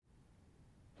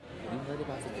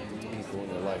about 50 people in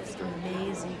their life.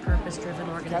 Amazing, purpose-driven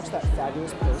organization. Catch that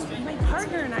fabulous post. My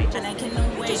partner and I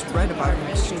just read about an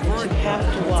extraordinary. You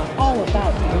have to watch. All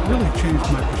about it really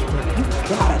changed my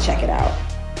perspective. You gotta check it out.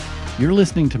 You're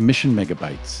listening to Mission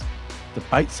Megabites, the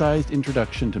bite-sized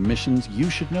introduction to missions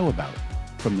you should know about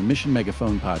from the Mission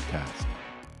Megaphone podcast.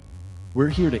 We're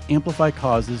here to amplify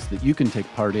causes that you can take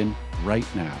part in right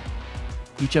now.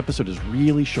 Each episode is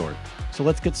really short, so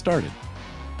let's get started.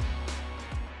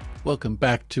 Welcome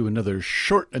back to another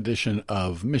short edition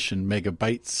of Mission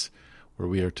Megabites, where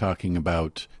we are talking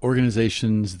about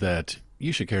organizations that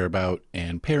you should care about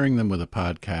and pairing them with a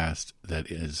podcast that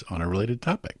is on a related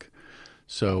topic.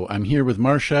 So I'm here with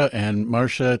Marcia, and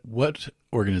Marcia, what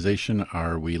organization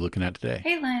are we looking at today?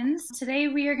 Hey, Linz. Today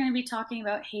we are going to be talking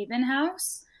about Haven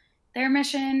House. Their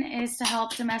mission is to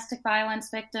help domestic violence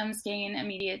victims gain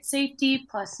immediate safety,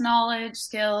 plus knowledge,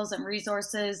 skills, and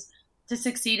resources to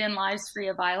succeed in lives free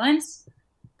of violence.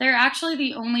 They're actually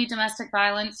the only domestic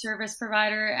violence service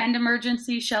provider and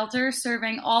emergency shelter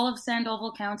serving all of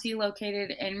Sandoval County,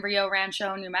 located in Rio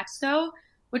Rancho, New Mexico,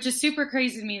 which is super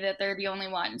crazy to me that they're the only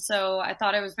one. So I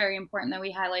thought it was very important that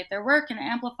we highlight their work and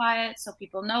amplify it so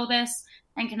people know this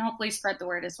and can hopefully spread the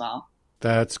word as well.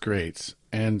 That's great.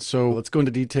 And so let's go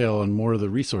into detail on more of the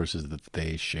resources that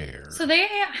they share. So they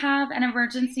have an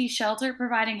emergency shelter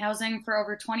providing housing for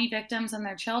over 20 victims and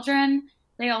their children.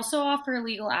 They also offer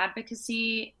legal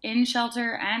advocacy,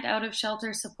 in-shelter and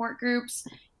out-of-shelter support groups,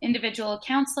 individual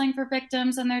counseling for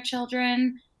victims and their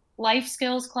children, life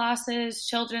skills classes,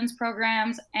 children's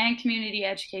programs, and community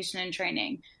education and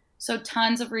training. So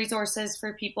tons of resources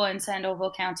for people in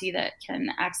Sandoval County that can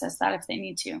access that if they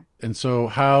need to. And so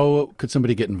how could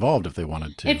somebody get involved if they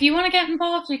wanted to? If you want to get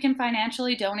involved, you can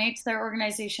financially donate to their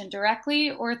organization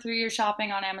directly or through your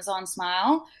shopping on Amazon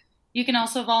Smile. You can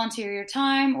also volunteer your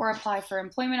time or apply for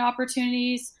employment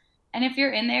opportunities. And if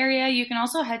you're in the area, you can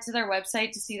also head to their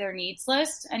website to see their needs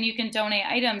list, and you can donate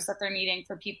items that they're needing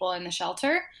for people in the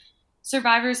shelter.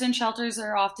 Survivors in shelters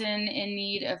are often in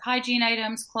need of hygiene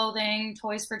items, clothing,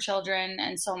 toys for children,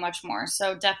 and so much more.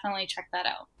 So definitely check that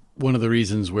out. One of the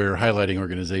reasons we're highlighting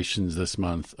organizations this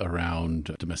month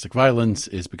around domestic violence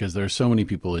is because there are so many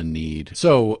people in need.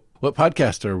 So what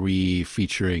podcast are we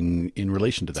featuring in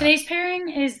relation to that? Today's pairing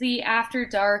is the After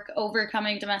Dark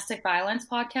Overcoming Domestic Violence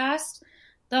podcast.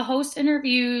 The host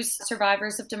interviews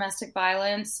survivors of domestic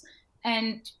violence,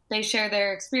 and they share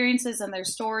their experiences and their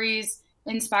stories,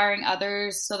 inspiring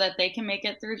others so that they can make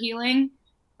it through healing.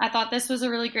 I thought this was a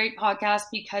really great podcast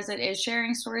because it is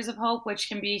sharing stories of hope, which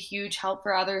can be a huge help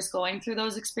for others going through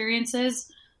those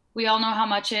experiences. We all know how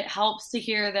much it helps to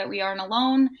hear that we aren't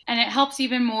alone, and it helps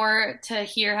even more to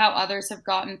hear how others have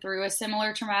gotten through a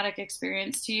similar traumatic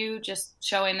experience to you, just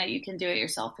showing that you can do it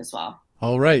yourself as well.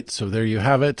 All right, so there you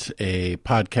have it, a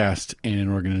podcast and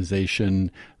an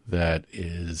organization that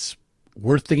is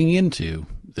worth digging into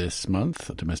this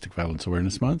month, Domestic Violence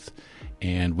Awareness Month.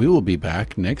 And we will be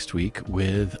back next week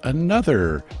with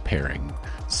another pairing.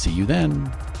 See you then.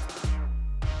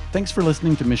 Thanks for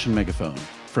listening to Mission Megaphone.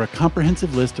 For a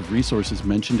comprehensive list of resources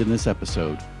mentioned in this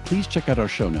episode, please check out our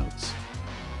show notes.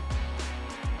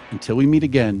 Until we meet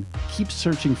again, keep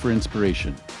searching for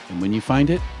inspiration. And when you find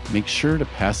it, make sure to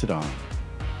pass it on.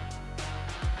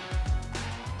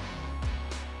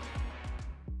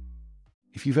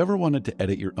 If you've ever wanted to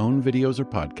edit your own videos or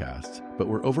podcasts, but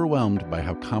were overwhelmed by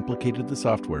how complicated the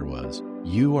software was,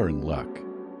 you are in luck.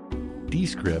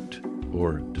 Descript,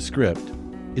 or Descript,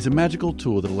 is a magical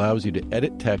tool that allows you to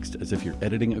edit text as if you're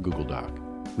editing a Google Doc.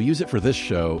 We use it for this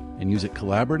show and use it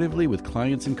collaboratively with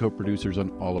clients and co-producers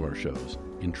on all of our shows.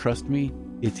 And trust me,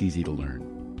 it's easy to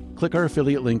learn. Click our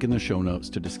affiliate link in the show notes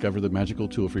to discover the magical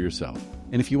tool for yourself.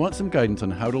 And if you want some guidance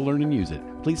on how to learn and use it,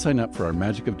 please sign up for our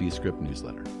Magic of Descript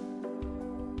newsletter.